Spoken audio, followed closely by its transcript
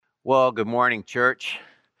Well, good morning, church.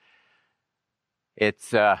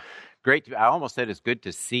 It's great. I almost said it's good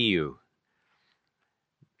to see you.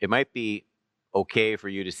 It might be okay for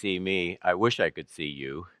you to see me. I wish I could see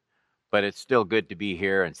you, but it's still good to be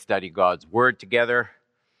here and study God's Word together.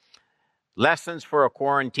 Lessons for a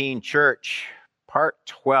Quarantine Church, Part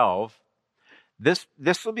 12. This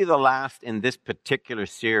will be the last in this particular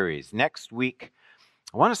series. Next week,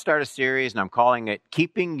 I want to start a series, and I'm calling it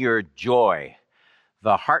Keeping Your Joy,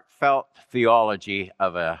 the heartfelt theology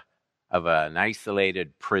of an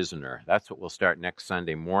isolated prisoner. That's what we'll start next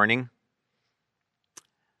Sunday morning.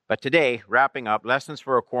 But today, wrapping up, Lessons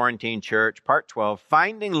for a Quarantine Church, Part 12,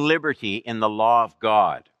 Finding Liberty in the Law of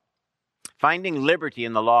God. Finding liberty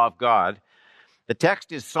in the law of God. The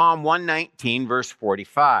text is Psalm 119, verse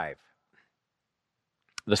 45.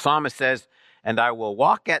 The psalmist says, "And I will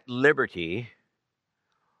walk at liberty,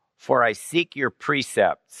 for I seek your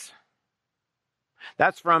precepts."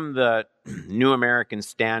 That's from the New American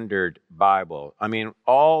Standard Bible. I mean,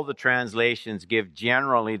 all the translations give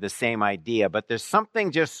generally the same idea, but there's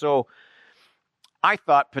something just so, I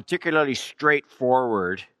thought, particularly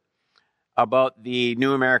straightforward about the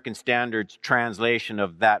New American Standard's translation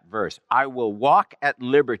of that verse. I will walk at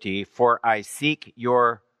liberty, for I seek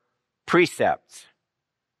your precepts.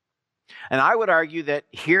 And I would argue that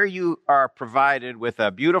here you are provided with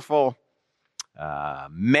a beautiful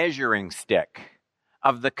measuring stick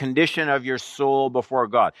of the condition of your soul before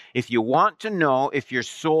God. If you want to know if your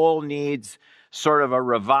soul needs sort of a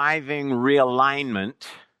reviving realignment,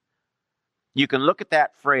 you can look at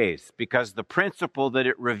that phrase, because the principle that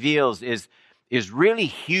it reveals is really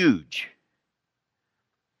huge.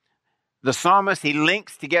 The psalmist, he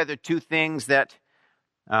links together two things that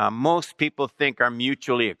most people think are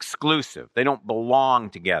mutually exclusive. They don't belong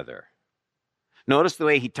together. Notice the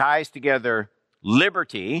way he ties together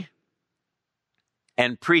liberty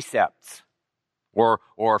and precepts,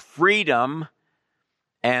 or freedom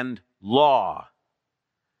and law.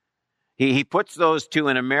 He puts those two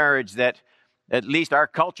in a marriage that at least our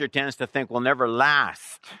culture tends to think will never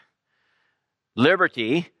last.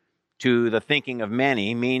 Liberty, to the thinking of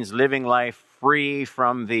many, means living life free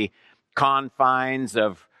from the confines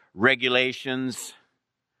of regulations.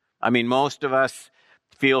 I mean, most of us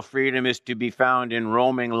feel freedom is to be found in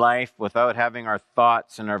roaming life without having our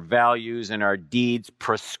thoughts and our values and our deeds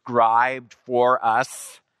prescribed for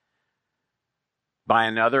us by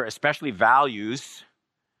another, especially values.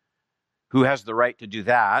 Who has the right to do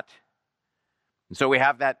that? And so we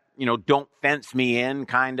have that, don't fence me in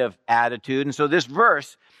kind of attitude. And so this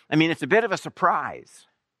verse, it's a bit of a surprise.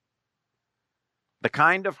 The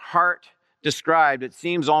kind of heart described, it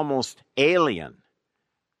seems almost alien.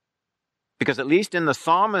 Because at least in the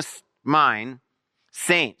psalmist's mind,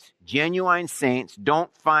 saints, genuine saints,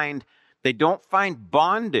 don't find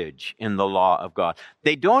bondage in the law of God.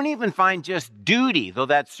 They don't even find just duty, though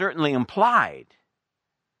that's certainly implied.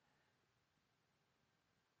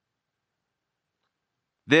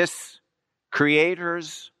 This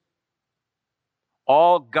Creator's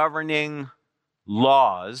all-governing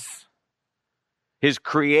laws, his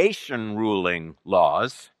creation-ruling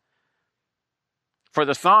laws, for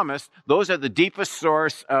the psalmist, those are the deepest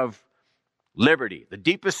source of liberty, the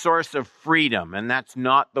deepest source of freedom, and that's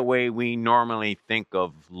not the way we normally think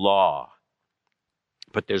of law.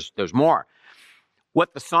 But there's more.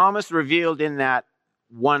 What the psalmist revealed in that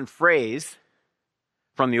one phrase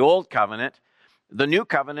from the Old Covenant, the New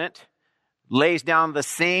Covenant lays down the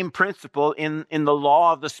same principle in the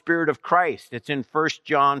law of the Spirit of Christ. It's in 1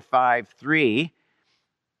 John 5:3.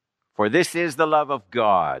 For this is the love of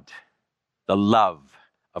God, the love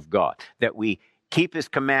of God, that we keep his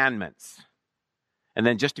commandments. And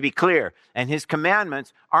then just to be clear, and his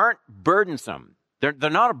commandments aren't burdensome. They're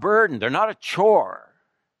not a burden. They're not a chore.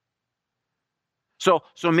 So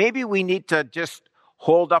maybe we need to just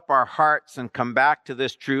hold up our hearts and come back to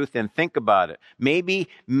this truth and think about it.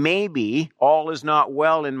 Maybe all is not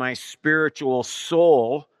well in my spiritual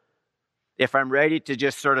soul if I'm ready to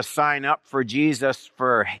just sort of sign up for Jesus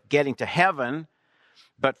for getting to heaven,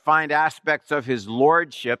 but find aspects of his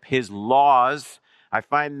lordship, his laws, I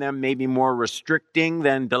find them maybe more restricting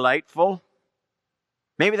than delightful.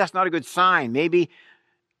 Maybe that's not a good sign. Maybe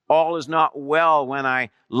all is not well when I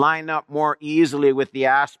line up more easily with the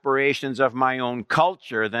aspirations of my own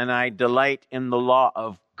culture than I delight in the law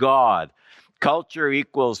of God. Culture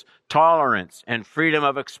equals tolerance and freedom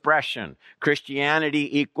of expression.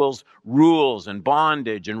 Christianity equals rules and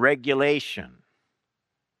bondage and regulation.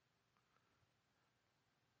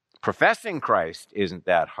 Professing Christ isn't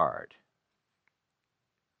that hard.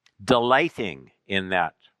 Delighting in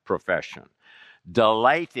that profession,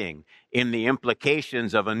 delighting in the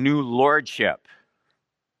implications of a new lordship.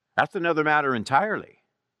 That's another matter entirely.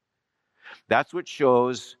 That's what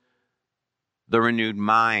shows the renewed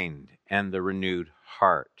mind and the renewed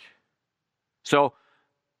heart. So,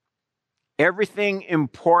 everything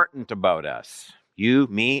important about us, you,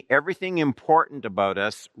 me, everything important about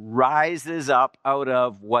us rises up out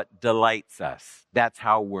of what delights us. That's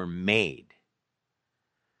how we're made.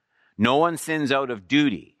 No one sins out of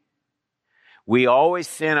duty. We always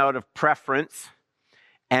sin out of preference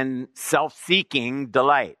and self-seeking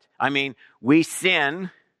delight. I mean, we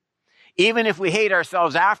sin, even if we hate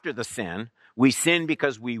ourselves after the sin, we sin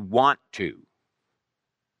because we want to.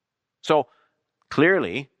 So,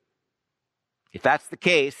 clearly, if that's the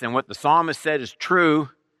case, and what the psalmist said is true,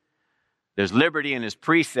 there's liberty in his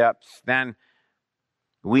precepts, then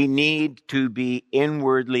we need to be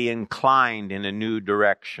inwardly inclined in a new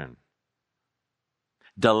direction.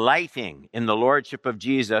 Delighting in the lordship of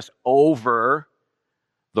Jesus over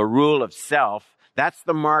the rule of self, that's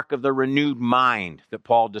the mark of the renewed mind that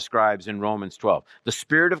Paul describes in Romans 12. The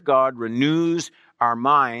Spirit of God renews our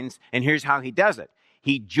minds, and here's how he does it.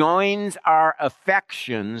 He joins our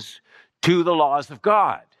affections to the laws of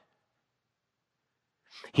God.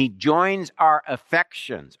 He joins our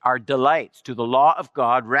affections, our delights to the law of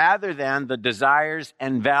God rather than the desires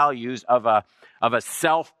and values of a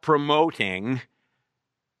self-promoting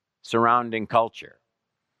surrounding culture.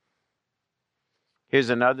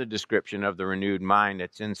 Here's another description of the renewed mind.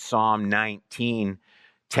 It's in Psalm 19,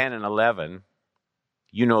 10 and 11.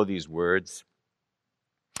 You know these words.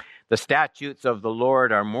 The statutes of the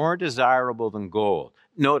Lord are more desirable than gold.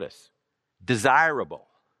 Notice, desirable.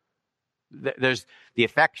 There's the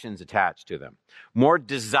affections attached to them. More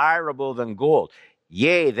desirable than gold.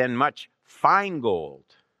 Yea, than much fine gold.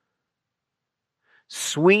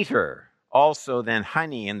 Sweeter also than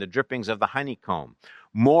honey in the drippings of the honeycomb.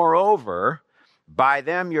 Moreover, by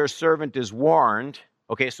them your servant is warned.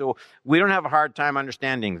 Okay, so we don't have a hard time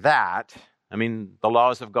understanding that. I mean, the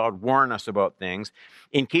laws of God warn us about things.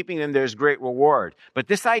 In keeping them, there's great reward. But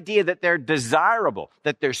this idea that they're desirable,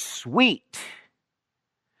 that they're sweet,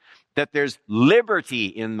 that there's liberty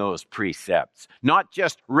in those precepts, not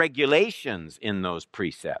just regulations in those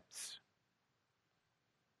precepts.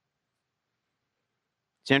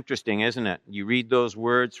 It's interesting, isn't it? You read those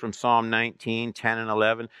words from Psalm 19, 10 and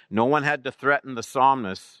 11. No one had to threaten the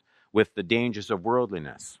psalmist with the dangers of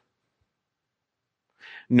worldliness.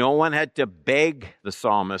 No one had to beg the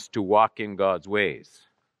psalmist to walk in God's ways.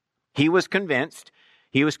 He was convinced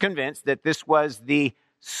that this was the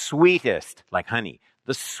sweetest, like honey,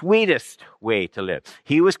 the sweetest way to live.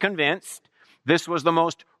 He was convinced this was the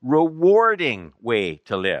most rewarding way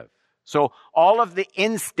to live. So all of the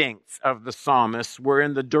instincts of the psalmist were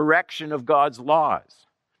in the direction of God's laws.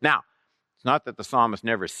 Now, it's not that the psalmist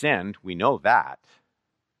never sinned. We know that.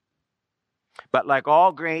 But like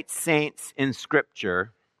all great saints in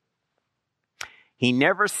Scripture, he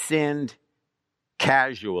never sinned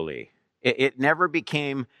casually. It never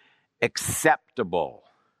became acceptable.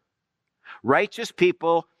 Righteous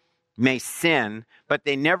people may sin, but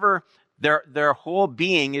they never, their whole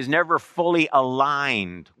being is never fully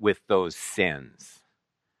aligned with those sins.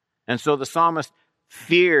 And so the psalmist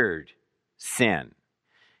feared sin.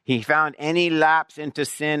 He found any lapse into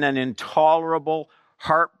sin an intolerable,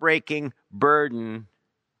 heartbreaking burden.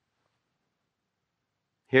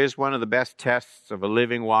 Here's one of the best tests of a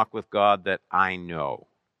living walk with God that I know.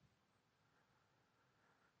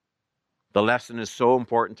 The lesson is so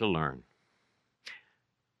important to learn.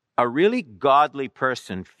 A really godly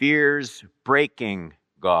person fears breaking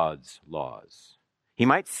God's laws. He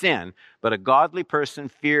might sin, but a godly person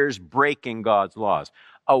fears breaking God's laws.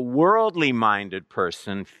 A worldly-minded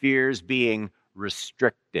person fears being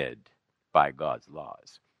restricted by God's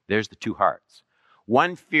laws. There's the two hearts.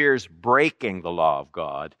 One fears breaking the law of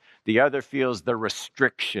God. The other feels the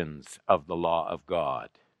restrictions of the law of God.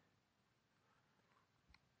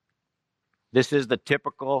 This is the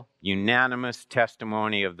typical, unanimous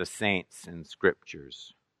testimony of the saints in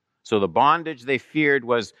Scriptures. So the bondage they feared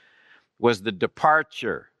was the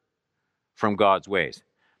departure from God's ways.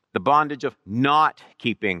 The bondage of not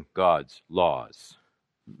keeping God's laws.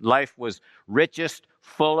 Life was richest,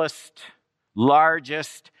 fullest,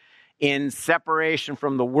 largest in separation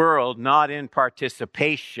from the world, not in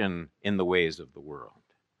participation in the ways of the world.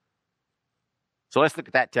 So let's look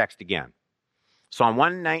at that text again. Psalm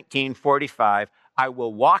 119:45, I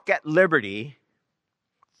will walk at liberty,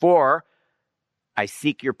 for I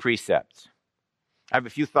seek your precepts. I have a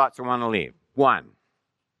few thoughts I want to leave. One,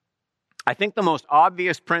 I think the most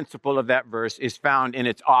obvious principle of that verse is found in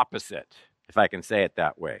its opposite, if I can say it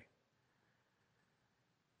that way.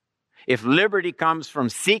 If liberty comes from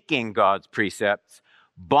seeking God's precepts,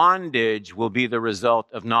 bondage will be the result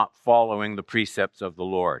of not following the precepts of the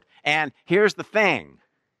Lord. And here's the thing.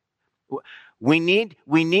 We need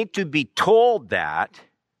to be told that,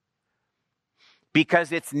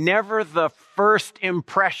 because it's never the first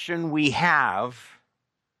impression we have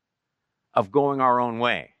of going our own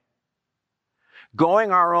way.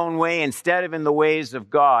 Going our own way instead of in the ways of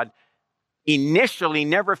God initially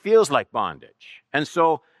never feels like bondage. And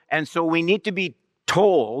so we need to be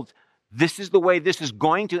told this is the way this is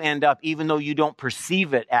going to end up, even though you don't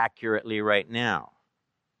perceive it accurately right now.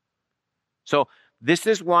 So this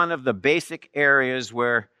is one of the basic areas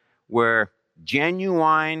where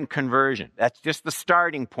genuine conversion, that's just the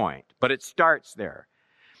starting point, but it starts there.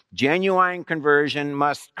 Genuine conversion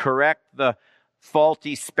must correct the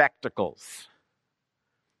faulty spectacles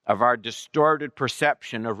of our distorted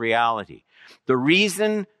perception of reality. The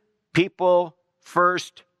reason people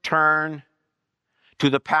first turn to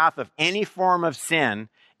the path of any form of sin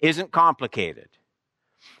isn't complicated.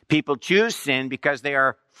 People choose sin because they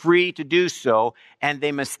are free to do so, and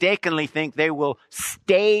they mistakenly think they will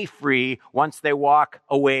stay free once they walk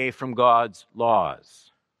away from God's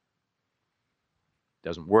laws.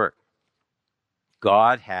 Doesn't work.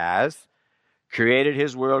 God has created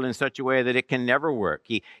his world in such a way that it can never work.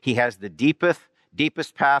 He has the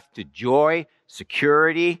deepest path to joy,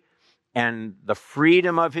 security, and the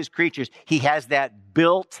freedom of his creatures. He has that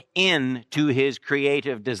built into his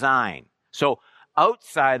creative design. So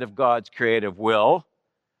outside of God's creative will,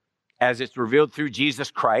 as it's revealed through Jesus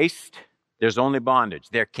Christ, there's only bondage.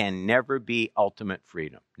 There can never be ultimate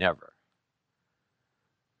freedom. Never.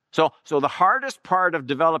 So the hardest part of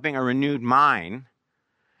developing a renewed mind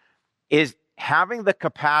is having the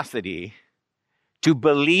capacity to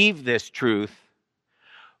believe this truth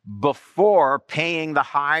before paying the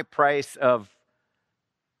high price of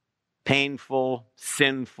painful,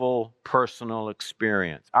 sinful, personal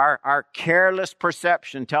experience. Our careless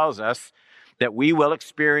perception tells us that we will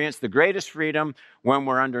experience the greatest freedom when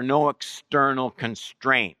we're under no external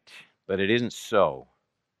constraint. But it isn't so.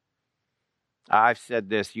 I've said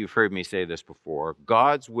this, you've heard me say this before.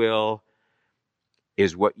 God's will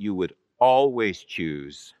is what you would always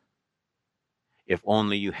choose if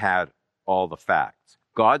only you had all the facts.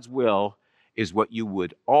 God's will is what you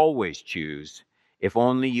would always choose if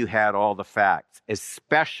only you had all the facts,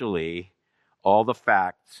 especially all the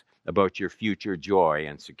facts about your future joy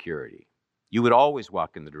and security. You would always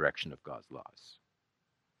walk in the direction of God's laws.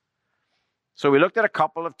 So we looked at a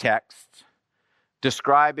couple of texts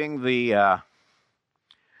describing the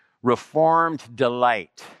reformed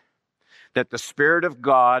delight that the Spirit of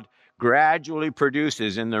God gradually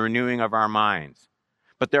produces in the renewing of our minds.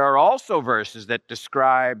 But there are also verses that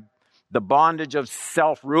describe the bondage of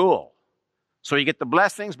self-rule. So you get the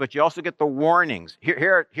blessings, but you also get the warnings.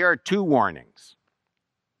 Here are two warnings.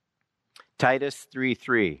 Titus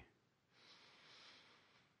 3:3.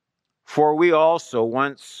 For we also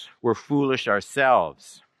once were foolish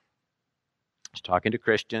ourselves. He's talking to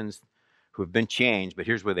Christians who have been changed, but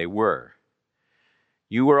here's where they were.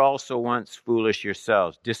 You were also once foolish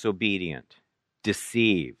yourselves, disobedient,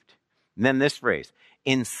 deceived. And then this phrase,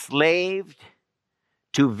 enslaved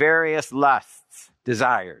to various lusts,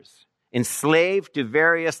 desires. Enslaved to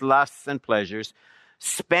various lusts and pleasures,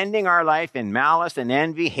 spending our life in malice and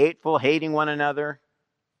envy, hating one another.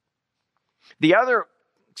 The other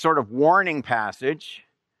sort of warning passage,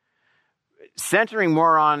 centering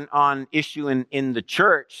more on issue in the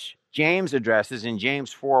church, James addresses in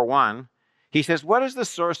James 4:1. He says, what is the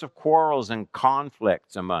source of quarrels and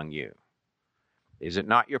conflicts among you? Is it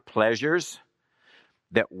not your pleasures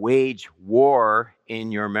that wage war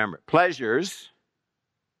in your memory? Pleasures,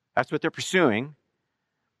 that's what they're pursuing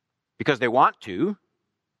because they want to.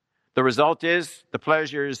 The result is the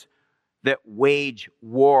pleasures that wage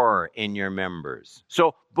war in your members.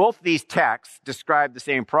 So both these texts describe the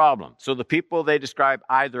same problem. So the people they describe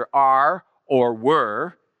either are or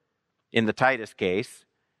were, in the Titus case,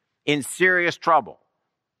 in serious trouble.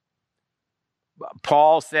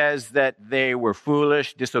 Paul says that they were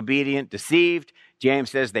foolish, disobedient, deceived.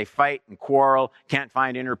 James says they fight and quarrel, can't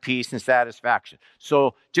find inner peace and satisfaction.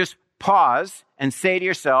 So just pause and say to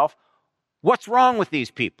yourself, what's wrong with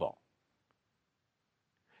these people?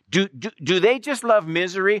 Do they just love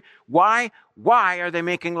misery? Why are they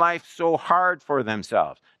making life so hard for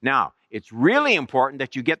themselves? Now, it's really important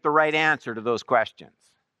that you get the right answer to those questions.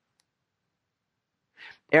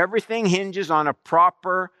 Everything hinges on a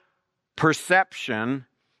proper perception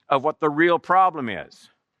of what the real problem is.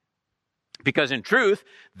 Because in truth,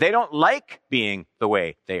 they don't like being the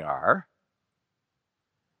way they are.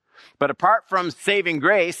 But apart from saving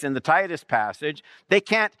grace in the Titus passage, they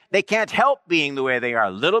can't help being the way they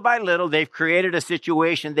are. Little by little, they've created a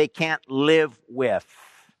situation they can't live with.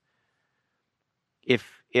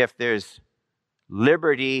 If there's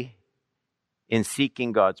liberty in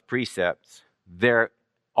seeking God's precepts,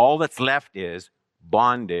 all that's left is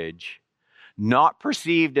bondage, not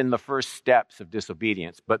perceived in the first steps of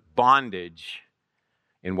disobedience, but bondage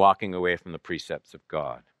in walking away from the precepts of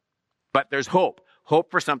God. But there's hope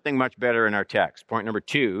for something much better in our text. Point number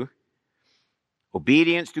 2,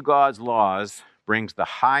 obedience to God's laws brings the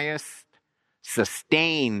highest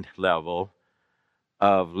sustained level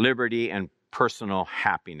of liberty and personal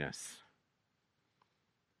happiness.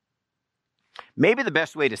 Maybe the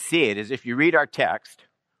best way to see it is if you read our text,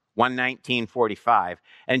 119:45,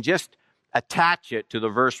 and just attach it to the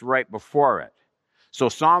verse right before it. So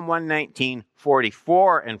Psalm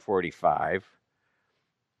 119:44 and 45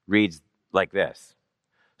 reads like this.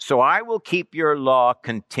 So I will keep your law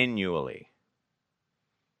continually,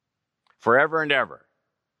 forever and ever.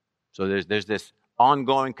 So there's this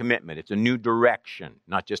ongoing commitment. It's a new direction,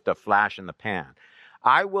 not just a flash in the pan.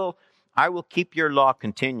 I will keep your law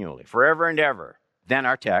continually, forever and ever. Then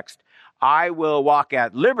our text, I will walk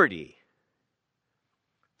at liberty,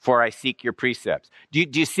 for I seek your precepts. Do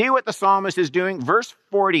you see what the psalmist is doing? Verse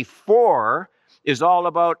 44 is all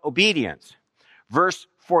about obedience. Verse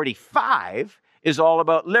 45 is all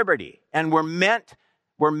about liberty. And we're meant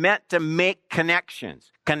to make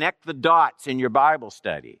connections, connect the dots in your Bible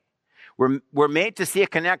study. We're made to see a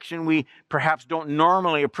connection we perhaps don't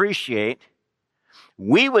normally appreciate.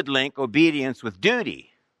 We would link obedience with duty.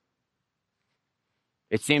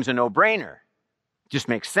 It seems a no-brainer. It just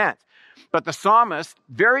makes sense. But the psalmist,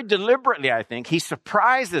 very deliberately, I think, he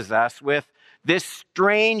surprises us with this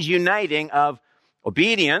strange uniting of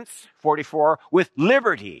obedience, 44, with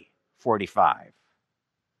liberty, 45.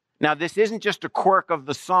 Now, this isn't just a quirk of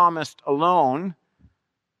the psalmist alone.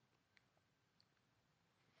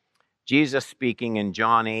 Jesus speaking in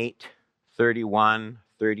John 8:31,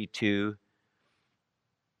 32.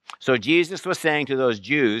 So Jesus was saying to those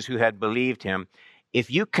Jews who had believed him,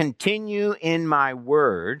 if you continue in my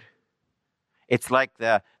word, it's like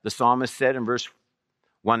the psalmist said in verse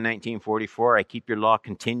 119:44, I keep your law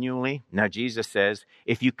continually. Now Jesus says,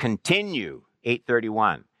 if you continue,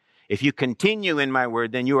 8:31, if you continue in my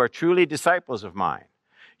word, then you are truly disciples of mine.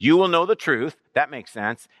 You will know the truth. That makes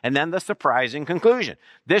sense. And then the surprising conclusion.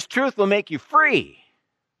 This truth will make you free.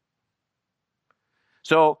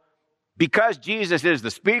 So, because Jesus is the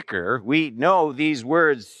speaker, we know these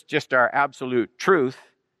words just are absolute truth.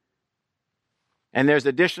 And there's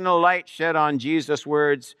additional light shed on Jesus'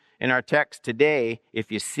 words in our text today,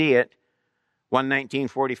 if you see it.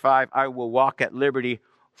 119:45, I will walk at liberty,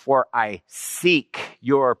 for I seek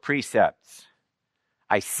your precepts.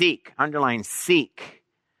 I seek, underline seek.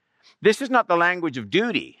 This is not the language of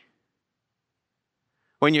duty.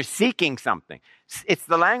 When you're seeking something, it's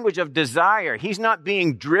the language of desire. He's not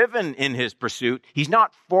being driven in his pursuit. He's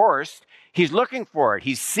not forced. He's looking for it.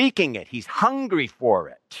 He's seeking it. He's hungry for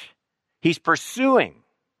it. He's pursuing.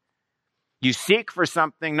 You seek for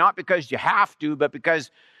something not because you have to, but because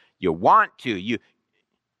you want to.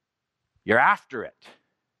 You're after it.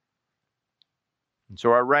 And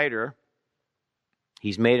so our writer,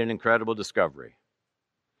 he's made an incredible discovery.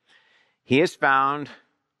 He has found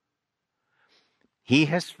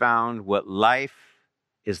what life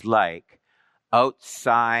is like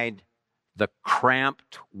outside the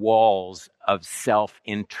cramped walls of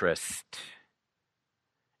self-interest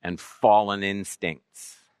and fallen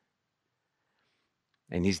instincts.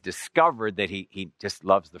 And he's discovered that he just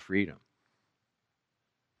loves the freedom.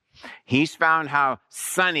 He's found how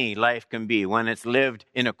sunny life can be when it's lived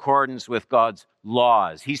in accordance with God's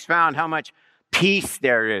laws. He's found how much peace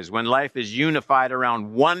there is when life is unified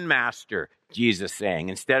around one master, Jesus saying,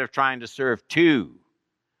 instead of trying to serve two.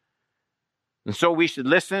 And so we should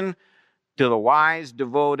listen to the wise,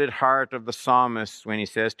 devoted heart of the psalmist when he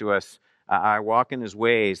says to us, I walk in his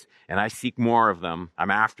ways and I seek more of them.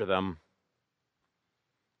 I'm after them.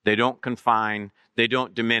 They don't confine. They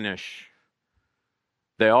don't diminish.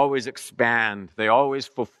 They always expand. They always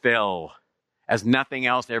fulfill as nothing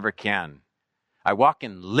else ever can. I walk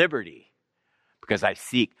in liberty because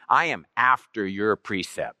I am after your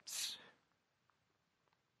precepts.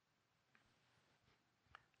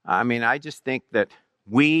 I just think that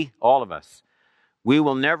all of us, we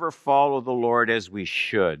will never follow the Lord as we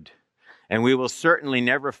should. And we will certainly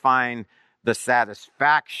never find the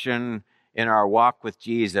satisfaction in our walk with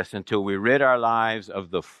Jesus until we rid our lives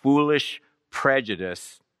of the foolish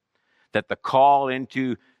prejudice that the call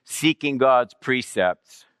into seeking God's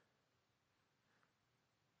precepts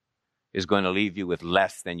is going to leave you with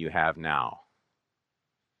less than you have now.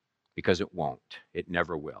 Because it won't. It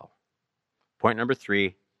never will. Point number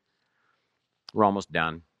 3. We're almost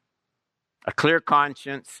done. A clear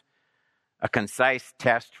conscience, a concise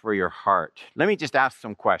test for your heart. Let me just ask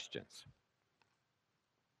some questions.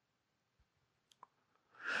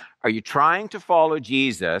 Are you trying to follow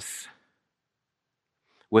Jesus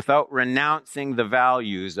without renouncing the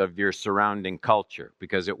values of your surrounding culture?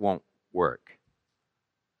 Because it won't work.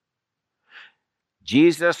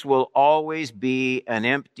 Jesus will always be an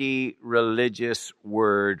empty religious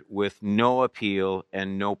word with no appeal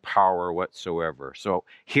and no power whatsoever. So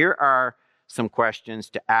here are some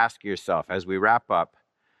questions to ask yourself as we wrap up.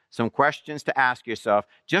 Some questions to ask yourself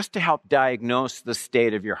just to help diagnose the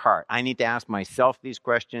state of your heart. I need to ask myself these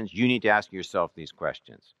questions. You need to ask yourself these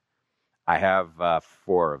questions. I have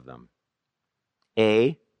 4 of them.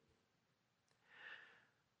 A,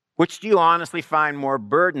 which do you honestly find more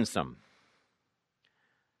burdensome?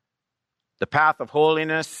 The path of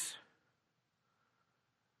holiness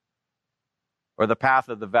or the path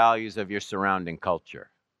of the values of your surrounding culture?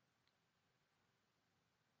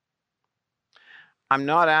 I'm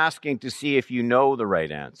not asking to see if you know the right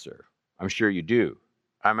answer. I'm sure you do.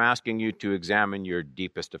 I'm asking you to examine your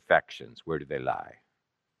deepest affections. Where do they lie?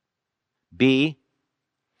 B,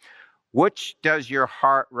 which does your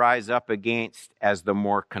heart rise up against as the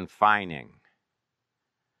more confining?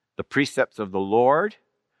 The precepts of the Lord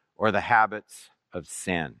or the habits of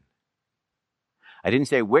sin? I didn't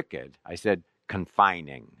say wicked. I said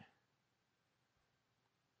confining.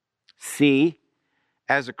 C,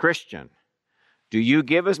 as a Christian, do you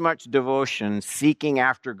give as much devotion seeking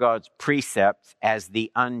after God's precepts as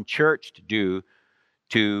the unchurched do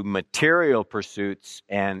to material pursuits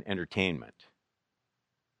and entertainment?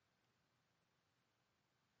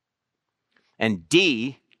 And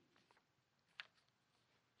D,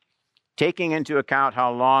 taking into account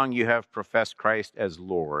how long you have professed Christ as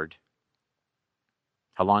Lord,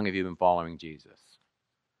 how long have you been following Jesus?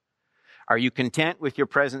 Are you content with your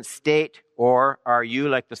present state, or are you,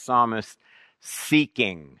 like the psalmist,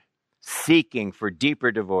 seeking for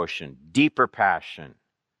deeper devotion, deeper passion,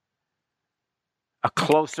 a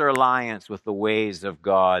closer alliance with the ways of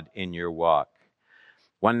God in your walk?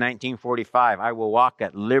 1:19:45, I will walk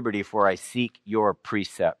at liberty, for I seek your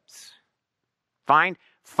precepts.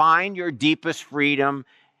 Find your deepest freedom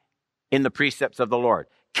in the precepts of the Lord.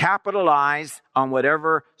 Capitalize on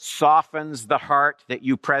whatever softens the heart that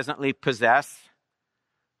you presently possess.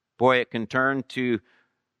 Boy, it can turn to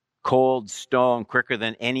cold stone quicker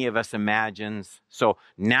than any of us imagines. So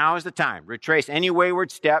now is the time. Retrace any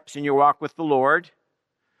wayward steps in your walk with the Lord.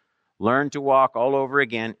 Learn to walk all over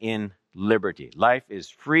again in liberty. Life is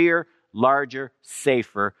freer, larger,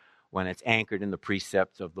 safer when it's anchored in the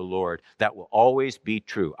precepts of the Lord. That will always be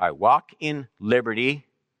true. I walk in liberty,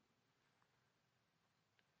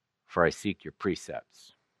 for I seek your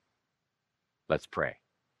precepts. Let's pray.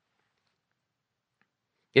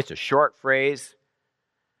 It's a short phrase,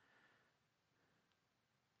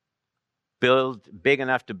 big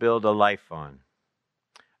enough to build a life on.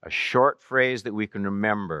 A short phrase that we can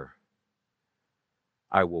remember.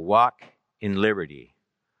 I will walk in liberty,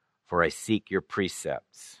 for I seek your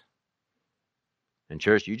precepts. And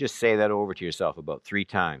church, you just say that over to yourself about 3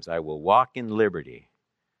 times. I will walk in liberty,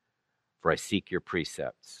 for I seek your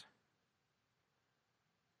precepts.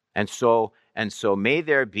 And so may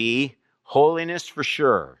there be holiness for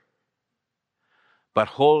sure, but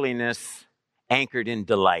holiness anchored in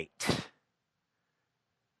delight.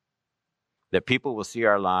 That people will see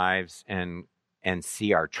our lives and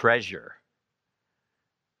see our treasure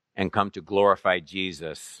and come to glorify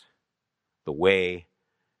Jesus, the way,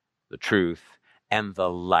 the truth, and the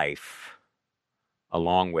life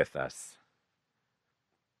along with us.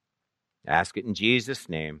 Ask it in Jesus'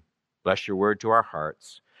 name. Bless your word to our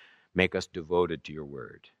hearts. Make us devoted to your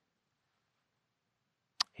word.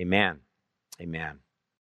 Amen. Amen.